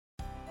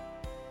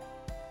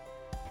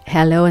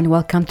Hello and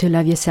welcome to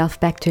Love Yourself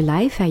Back to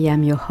Life. I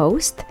am your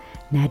host,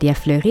 Nadia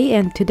Fleury,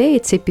 and today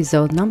it's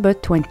episode number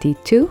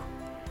 22.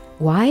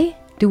 Why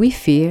do we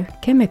fear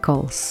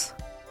chemicals?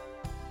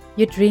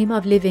 You dream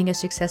of living a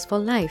successful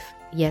life,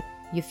 yet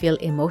you feel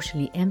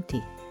emotionally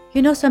empty.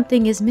 You know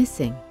something is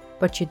missing,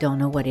 but you don't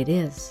know what it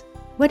is.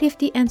 What if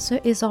the answer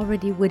is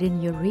already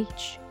within your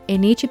reach?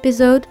 In each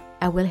episode,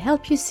 I will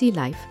help you see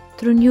life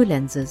through new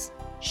lenses,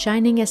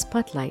 shining a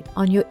spotlight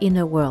on your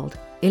inner world,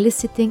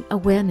 eliciting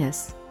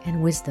awareness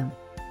and wisdom.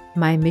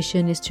 My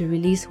mission is to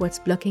release what's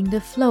blocking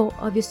the flow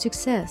of your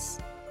success,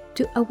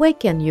 to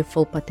awaken your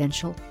full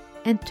potential,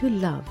 and to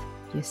love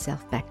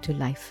yourself back to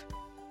life.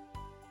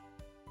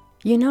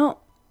 You know,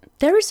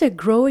 there is a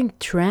growing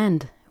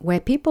trend where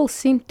people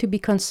seem to be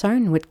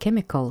concerned with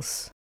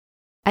chemicals.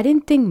 I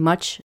didn't think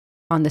much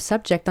on the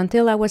subject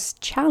until I was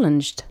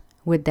challenged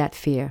with that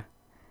fear.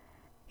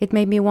 It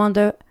made me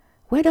wonder,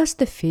 where does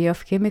the fear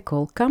of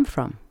chemical come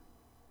from?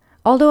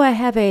 Although I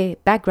have a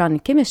background in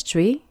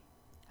chemistry,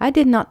 I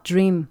did not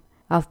dream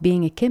of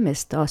being a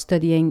chemist or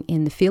studying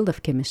in the field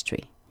of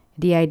chemistry.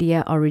 The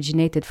idea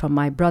originated from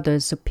my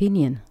brother's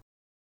opinion.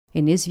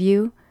 In his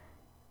view,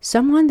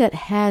 someone that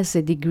has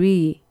a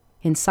degree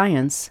in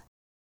science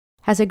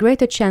has a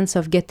greater chance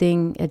of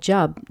getting a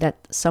job than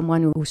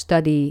someone who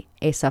studies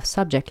a soft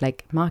subject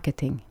like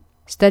marketing.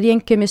 Studying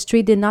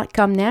chemistry did not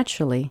come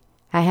naturally.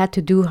 I had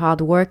to do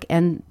hard work,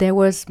 and there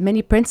was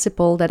many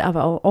principles that I've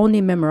only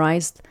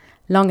memorized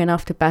long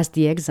enough to pass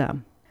the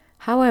exam.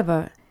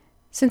 However,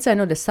 since I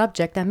know the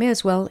subject, I may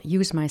as well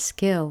use my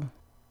skill.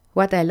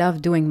 What I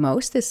love doing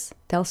most is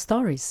tell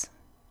stories.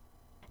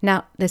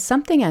 Now, there's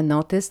something I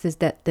noticed is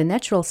that the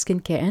natural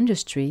skincare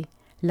industry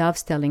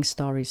loves telling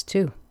stories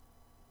too.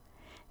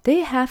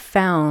 They have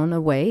found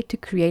a way to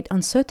create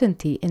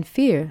uncertainty and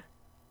fear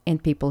in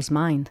people's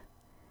mind.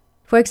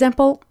 For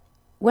example,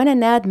 when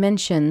an ad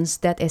mentions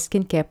that a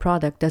skincare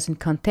product doesn't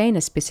contain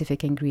a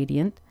specific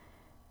ingredient,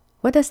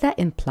 what does that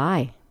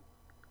imply?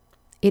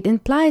 It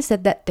implies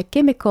that the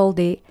chemical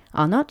they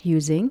are not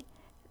using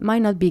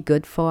might not be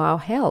good for our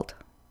health.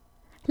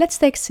 Let's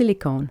take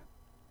silicone.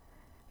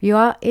 You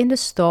are in the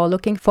store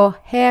looking for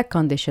hair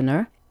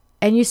conditioner,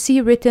 and you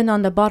see written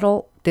on the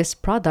bottle, this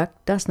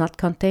product does not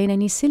contain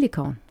any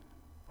silicone.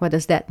 What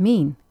does that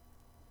mean?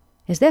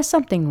 Is there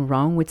something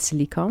wrong with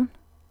silicone?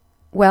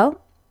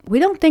 Well, we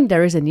don't think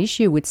there is an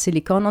issue with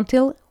silicone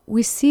until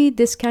we see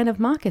this kind of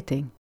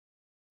marketing.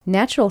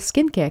 Natural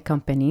skincare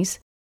companies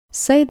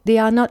say they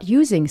are not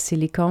using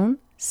silicone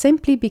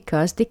simply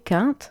because they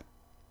can't,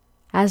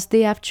 as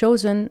they have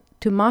chosen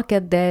to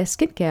market their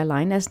skincare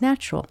line as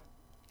natural.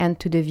 And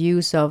to the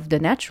views of the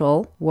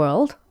natural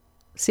world,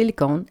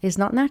 silicone is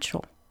not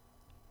natural.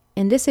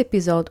 In this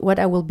episode, what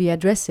I will be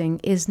addressing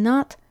is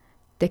not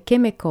the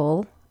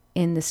chemical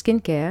in the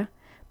skincare,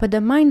 but the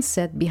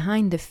mindset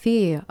behind the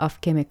fear of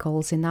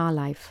chemicals in our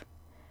life.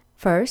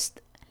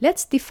 First,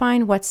 let's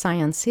define what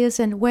science is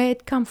and where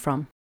it comes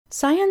from.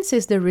 Science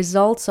is the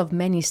results of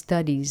many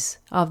studies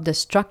of the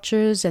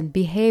structures and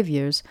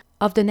behaviors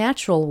of the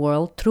natural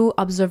world through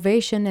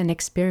observation and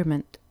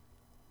experiment.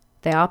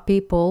 There are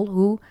people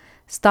who,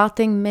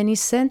 starting many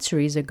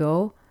centuries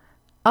ago,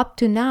 up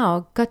to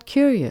now got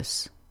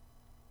curious.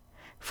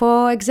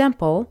 For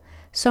example,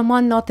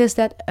 someone noticed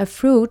that a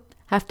fruit,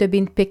 after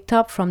being picked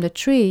up from the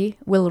tree,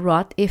 will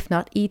rot if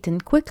not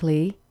eaten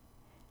quickly,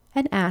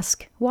 and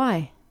asked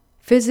why.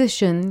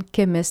 Physicians,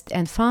 chemists,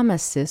 and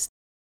pharmacists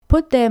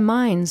put their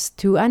minds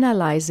to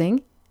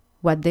analyzing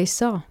what they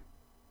saw.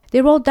 They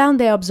wrote down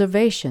their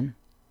observation.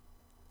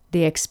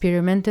 They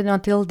experimented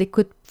until they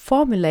could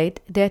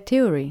formulate their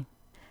theory.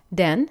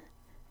 Then,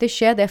 they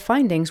shared their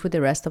findings with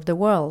the rest of the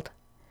world.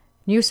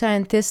 New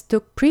scientists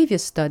took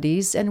previous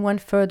studies and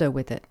went further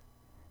with it.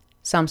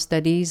 Some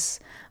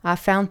studies are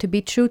found to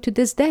be true to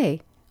this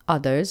day.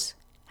 Others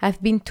have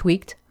been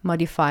tweaked,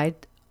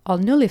 modified, or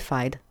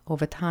nullified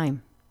over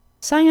time.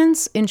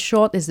 Science, in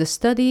short, is the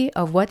study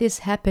of what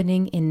is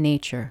happening in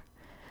nature.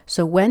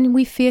 So when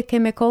we fear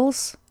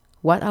chemicals,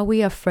 what are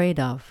we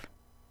afraid of?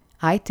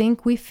 I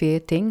think we fear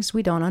things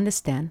we don't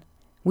understand.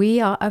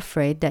 We are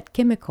afraid that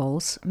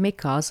chemicals may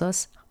cause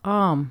us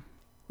harm.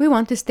 We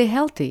want to stay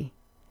healthy.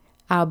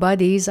 Our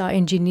bodies are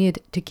engineered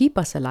to keep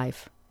us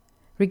alive.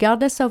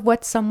 Regardless of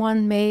what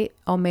someone may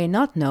or may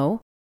not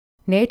know,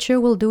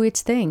 nature will do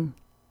its thing.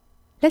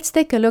 Let's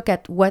take a look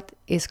at what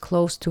is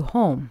close to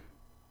home.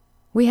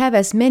 We have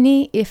as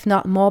many, if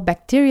not more,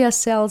 bacteria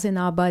cells in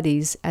our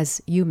bodies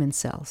as human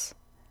cells.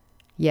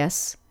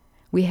 Yes,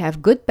 we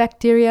have good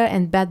bacteria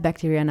and bad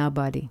bacteria in our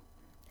body,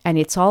 and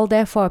it's all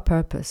there for a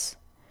purpose.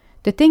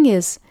 The thing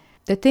is,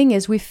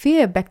 we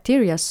fear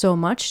bacteria so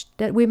much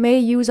that we may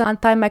use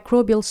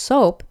antimicrobial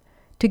soap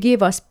to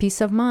give us peace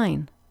of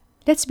mind.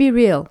 Let's be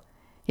real.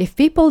 If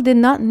people did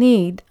not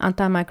need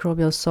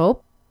antimicrobial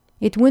soap,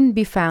 it wouldn't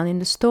be found in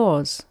the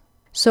stores.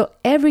 So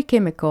every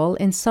chemical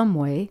in some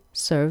way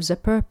serves a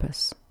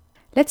purpose.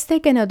 Let's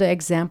take another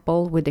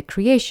example with the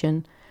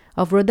creation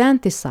of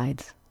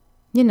rodenticides.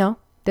 You know,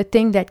 the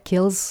thing that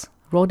kills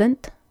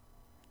rodent.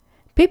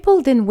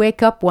 People didn't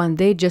wake up one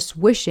day just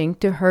wishing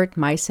to hurt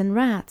mice and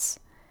rats.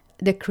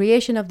 The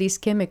creation of these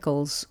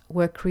chemicals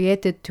were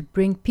created to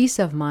bring peace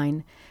of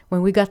mind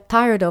when we got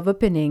tired of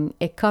opening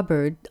a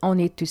cupboard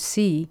only to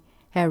see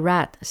a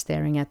rat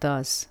staring at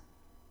us.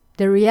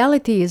 The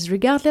reality is,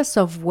 regardless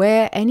of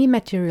where any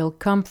material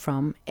comes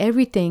from,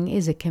 everything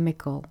is a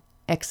chemical,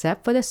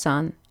 except for the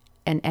sun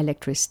and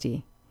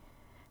electricity.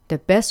 The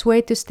best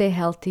way to stay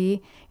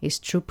healthy is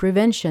through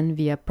prevention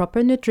via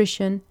proper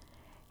nutrition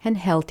and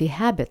healthy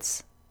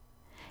habits.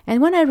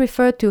 And when I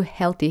refer to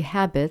healthy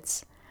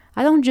habits,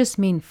 I don't just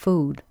mean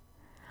food.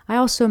 I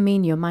also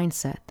mean your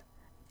mindset,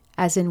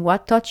 as in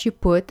what thoughts you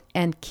put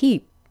and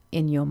keep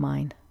in your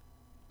mind.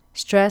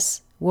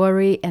 Stress,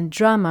 worry, and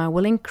drama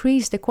will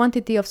increase the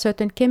quantity of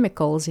certain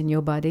chemicals in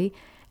your body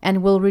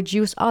and will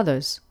reduce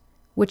others,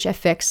 which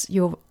affects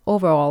your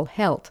overall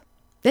health.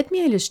 Let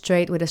me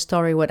illustrate with a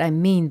story what I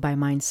mean by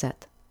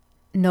mindset.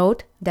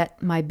 Note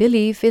that my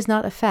belief is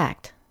not a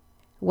fact.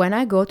 When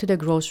I go to the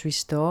grocery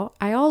store,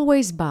 I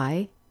always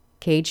buy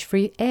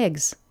cage-free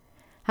eggs.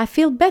 I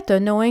feel better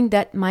knowing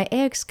that my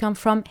eggs come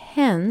from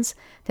hens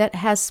that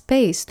has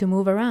space to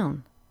move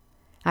around.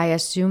 I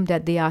assume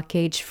that they are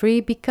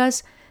cage-free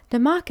because the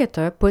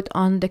marketer put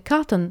on the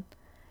carton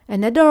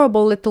an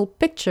adorable little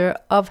picture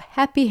of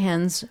happy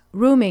hens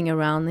roaming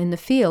around in the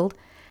field,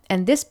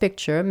 and this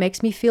picture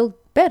makes me feel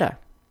better.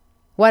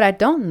 What I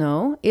don't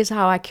know is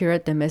how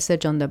accurate the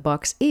message on the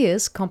box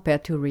is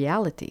compared to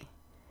reality.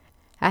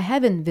 I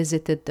haven't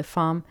visited the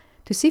farm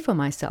to see for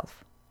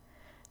myself.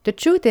 The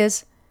truth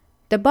is,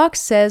 the box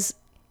says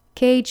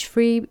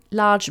cage-free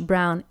large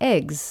brown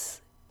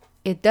eggs.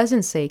 It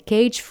doesn't say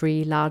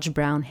cage-free large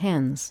brown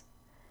hens.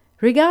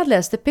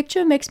 Regardless, the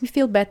picture makes me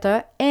feel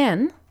better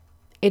and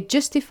it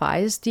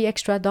justifies the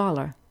extra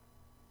 $1.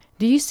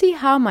 Do you see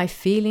how my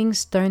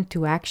feelings turn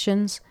to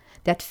actions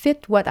that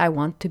fit what I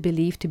want to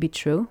believe to be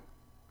true?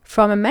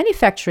 From a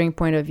manufacturing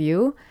point of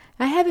view,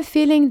 I have a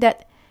feeling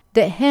that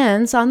the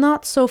hens are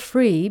not so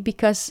free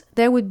because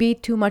there would be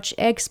too much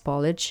egg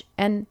spoilage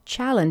and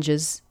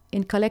challenges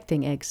in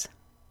collecting eggs.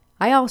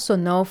 I also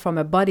know from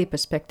a body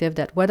perspective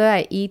that whether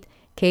I eat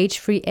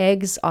cage-free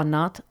eggs or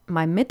not,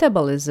 my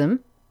metabolism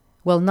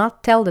will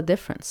not tell the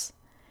difference.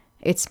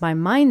 It's my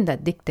mind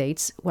that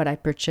dictates what I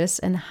purchase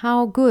and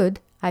how good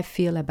I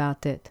feel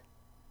about it.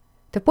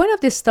 The point of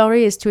this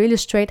story is to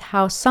illustrate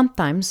how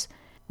sometimes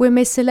we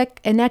may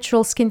select a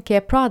natural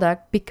skincare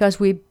product because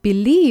we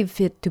believe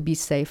it to be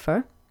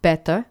safer,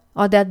 better,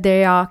 or that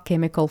they are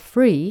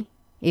chemical-free.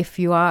 If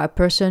you are a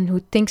person who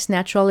thinks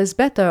natural is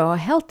better or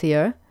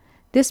healthier,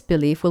 this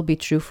belief will be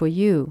true for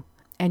you,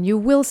 and you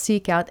will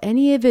seek out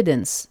any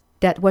evidence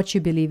that what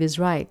you believe is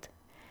right.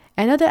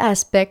 Another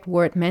aspect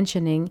worth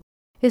mentioning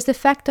is the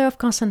factor of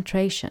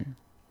concentration.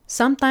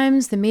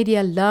 Sometimes the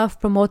media love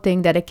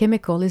promoting that a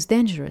chemical is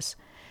dangerous,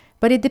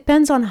 but it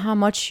depends on how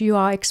much you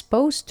are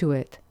exposed to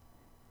it.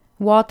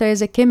 Water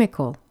is a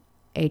chemical,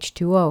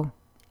 H2O,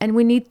 and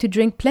we need to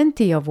drink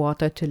plenty of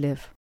water to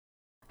live.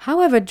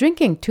 However,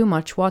 drinking too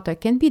much water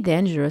can be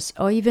dangerous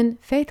or even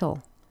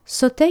fatal.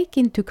 So take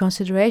into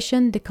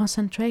consideration the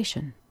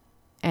concentration.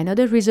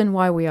 Another reason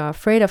why we are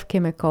afraid of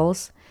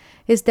chemicals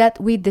is that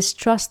we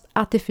distrust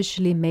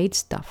artificially made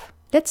stuff.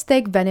 Let's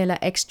take vanilla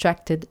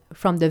extracted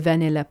from the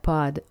vanilla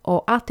pod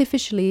or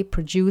artificially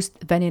produced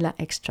vanilla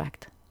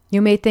extract.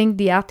 You may think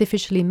the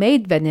artificially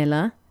made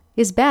vanilla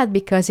is bad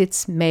because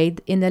it's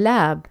made in a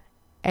lab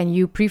and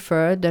you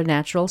prefer the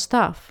natural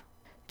stuff.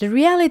 The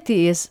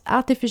reality is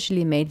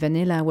artificially made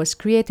vanilla was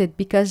created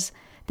because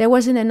there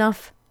wasn't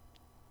enough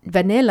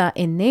vanilla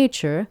in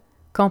nature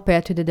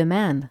compared to the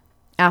demand.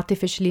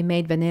 Artificially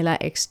made vanilla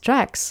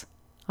extracts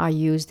are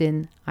used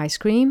in ice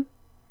cream,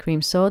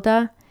 cream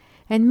soda,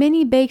 and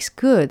many baked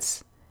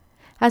goods,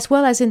 as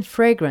well as in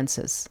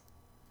fragrances.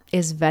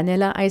 Is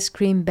vanilla ice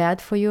cream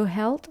bad for your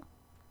health?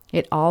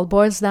 It all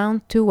boils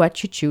down to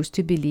what you choose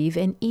to believe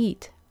and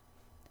eat.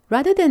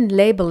 Rather than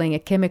labeling a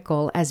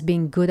chemical as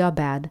being good or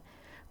bad,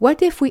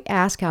 what if we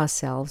ask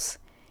ourselves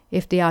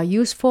if they are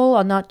useful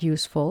or not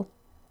useful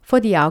for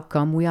the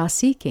outcome we are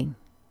seeking?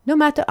 No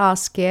matter how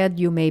scared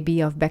you may be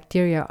of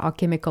bacteria or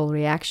chemical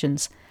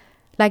reactions,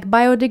 like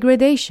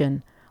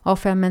biodegradation or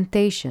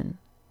fermentation,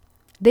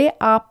 they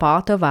are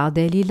part of our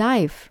daily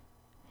life.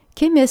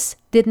 Chemists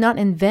did not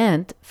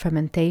invent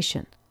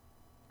fermentation.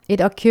 It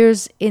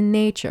occurs in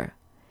nature.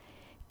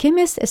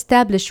 Chemists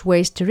established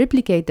ways to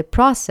replicate the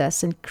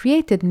process and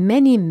created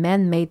many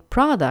man-made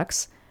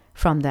products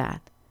from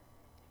that.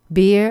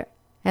 Beer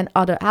and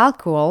other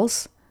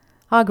alcohols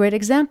are great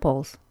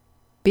examples.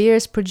 Beer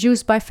is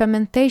produced by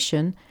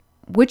fermentation,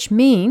 which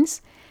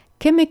means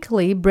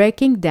chemically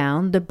breaking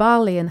down the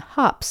barley and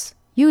hops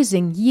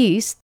using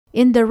yeast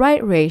in the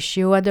right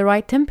ratio at the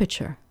right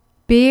temperature.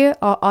 Beer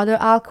or other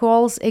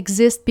alcohols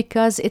exist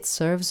because it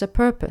serves a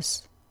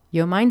purpose.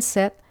 Your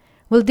mindset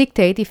will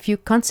dictate if you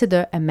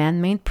consider a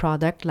man-made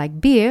product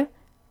like beer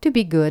to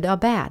be good or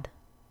bad.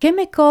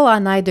 Chemicals are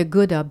neither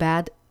good or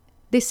bad,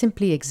 they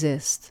simply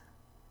exist.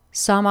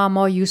 Some are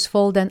more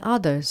useful than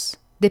others,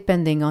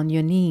 depending on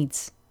your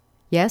needs.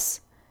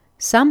 Yes,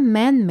 Some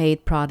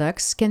man-made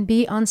products can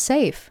be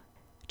unsafe.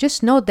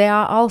 Just know there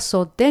are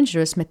also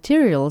dangerous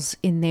materials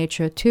in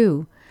nature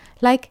too,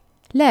 like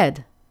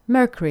lead,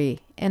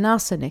 mercury, and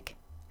arsenic.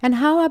 And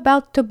how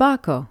about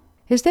tobacco?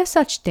 Is there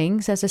such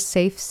things as a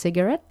safe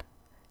cigarette?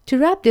 To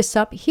wrap this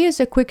up, here's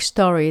a quick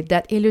story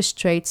that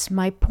illustrates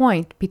my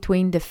point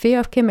between the fear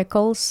of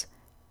chemicals,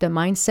 the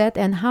mindset,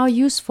 and how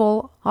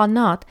useful or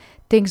not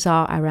things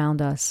are around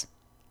us.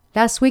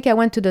 Last week I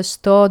went to the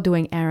store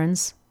doing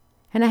errands,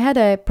 and I had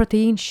a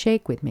protein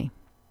shake with me.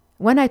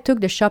 When I took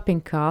the shopping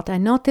cart, I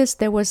noticed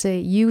there was a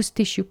used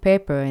tissue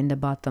paper in the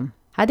bottom.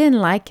 I didn't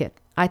like it.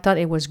 I thought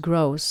it was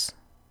gross.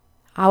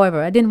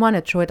 However, I didn't want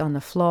to throw it on the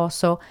floor,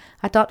 so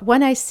I thought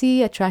when I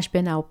see a trash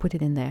bin, I'll put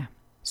it in there.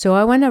 So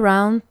I went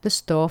around the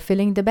store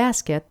filling the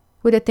basket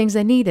with the things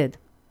I needed.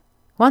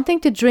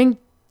 Wanting to drink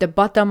the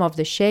bottom of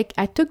the shake,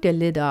 I took the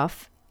lid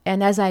off,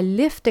 and as I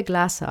lift the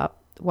glass up,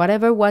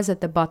 whatever was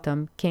at the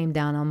bottom came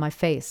down on my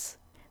face.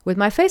 With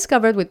my face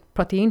covered with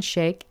protein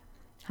shake,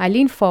 I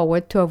leaned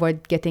forward to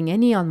avoid getting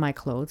any on my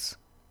clothes.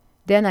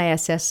 Then I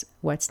assessed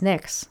what's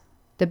next.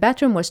 The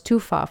bathroom was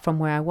too far from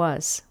where I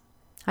was.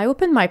 I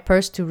opened my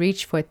purse to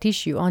reach for a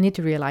tissue only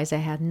to realize I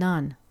had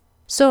none.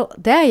 So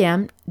there I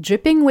am,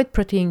 dripping with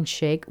protein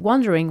shake,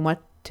 wondering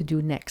what to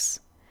do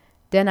next.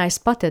 Then I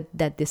spotted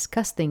that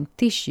disgusting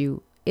tissue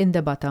in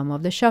the bottom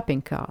of the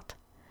shopping cart.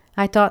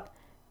 I thought,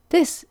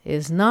 this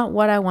is not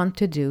what I want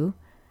to do,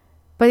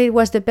 but it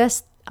was the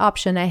best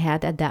option I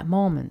had at that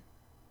moment.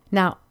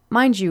 Now,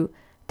 mind you,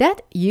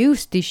 that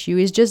used tissue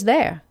is just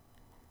there.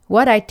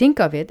 What I think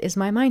of it is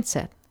my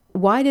mindset.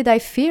 Why did I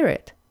fear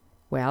it?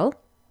 Well,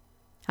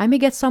 I may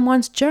get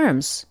someone's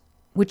germs,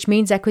 which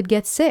means I could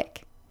get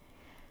sick.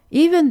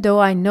 Even though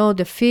I know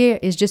the fear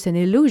is just an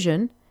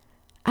illusion,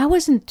 I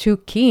wasn't too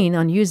keen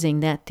on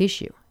using that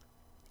tissue.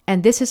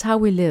 And this is how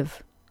we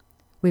live.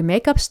 We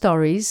make up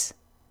stories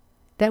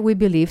that we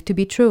believe to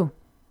be true.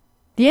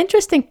 The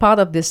interesting part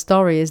of this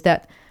story is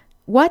that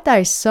what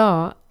I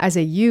saw as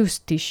a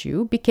used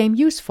tissue became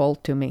useful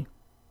to me.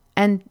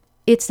 And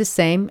it's the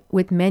same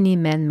with many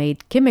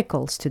man-made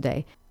chemicals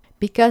today,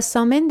 because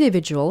some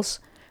individuals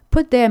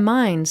put their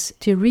minds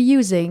to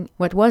reusing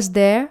what was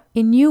there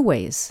in new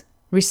ways.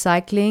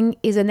 Recycling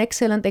is an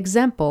excellent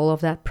example of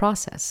that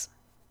process.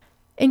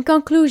 In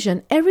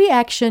conclusion, every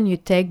action you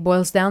take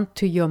boils down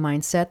to your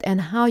mindset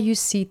and how you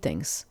see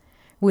things.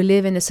 We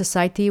live in a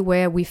society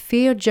where we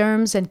fear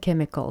germs and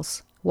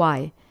chemicals.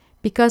 Why?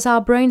 Because our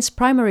brain's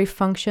primary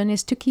function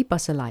is to keep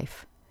us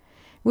alive.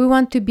 We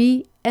want to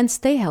be and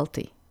stay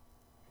healthy.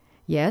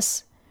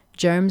 Yes,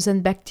 germs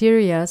and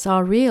bacteria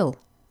are real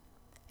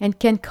and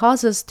can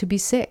cause us to be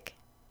sick.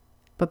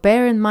 But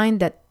bear in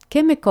mind that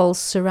chemicals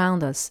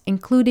surround us,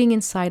 including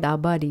inside our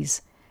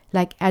bodies,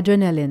 like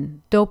adrenaline,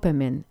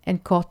 dopamine,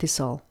 and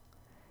cortisol.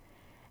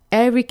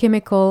 Every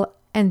chemical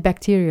and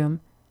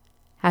bacterium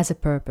has a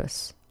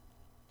purpose.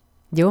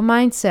 Your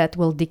mindset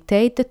will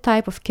dictate the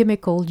type of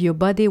chemical your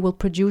body will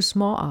produce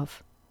more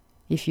of.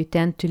 If you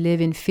tend to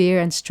live in fear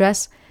and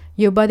stress,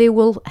 your body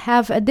will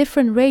have a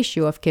different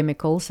ratio of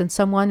chemicals than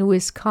someone who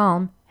is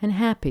calm and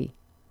happy.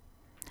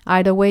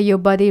 Either way, your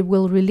body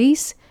will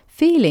release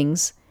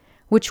feelings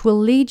which will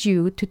lead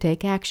you to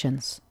take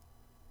actions.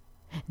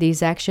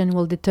 These actions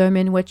will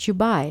determine what you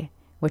buy,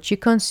 what you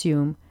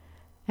consume,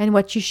 and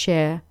what you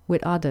share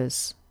with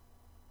others.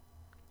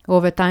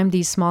 Over time,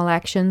 these small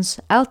actions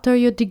alter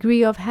your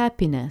degree of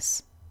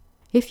happiness.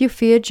 If you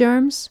fear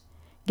germs,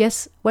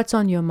 guess what's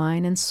on your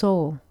mind and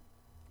soul?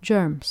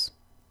 Germs.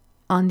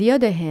 On the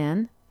other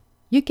hand,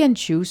 you can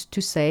choose to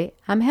say,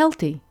 I'm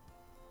healthy.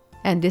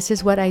 And this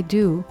is what I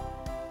do,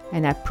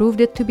 and I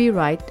proved it to be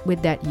right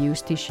with that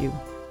used tissue.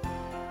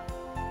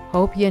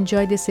 Hope you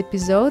enjoyed this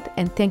episode,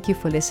 and thank you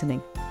for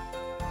listening.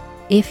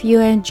 If you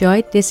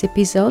enjoyed this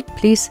episode,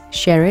 please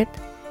share it.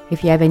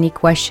 If you have any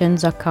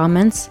questions or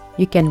comments,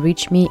 you can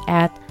reach me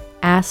at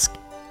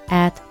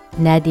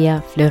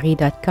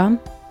ask@nadiafleury.com.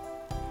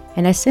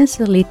 And I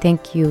sincerely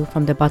thank you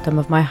from the bottom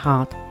of my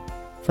heart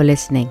for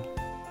listening.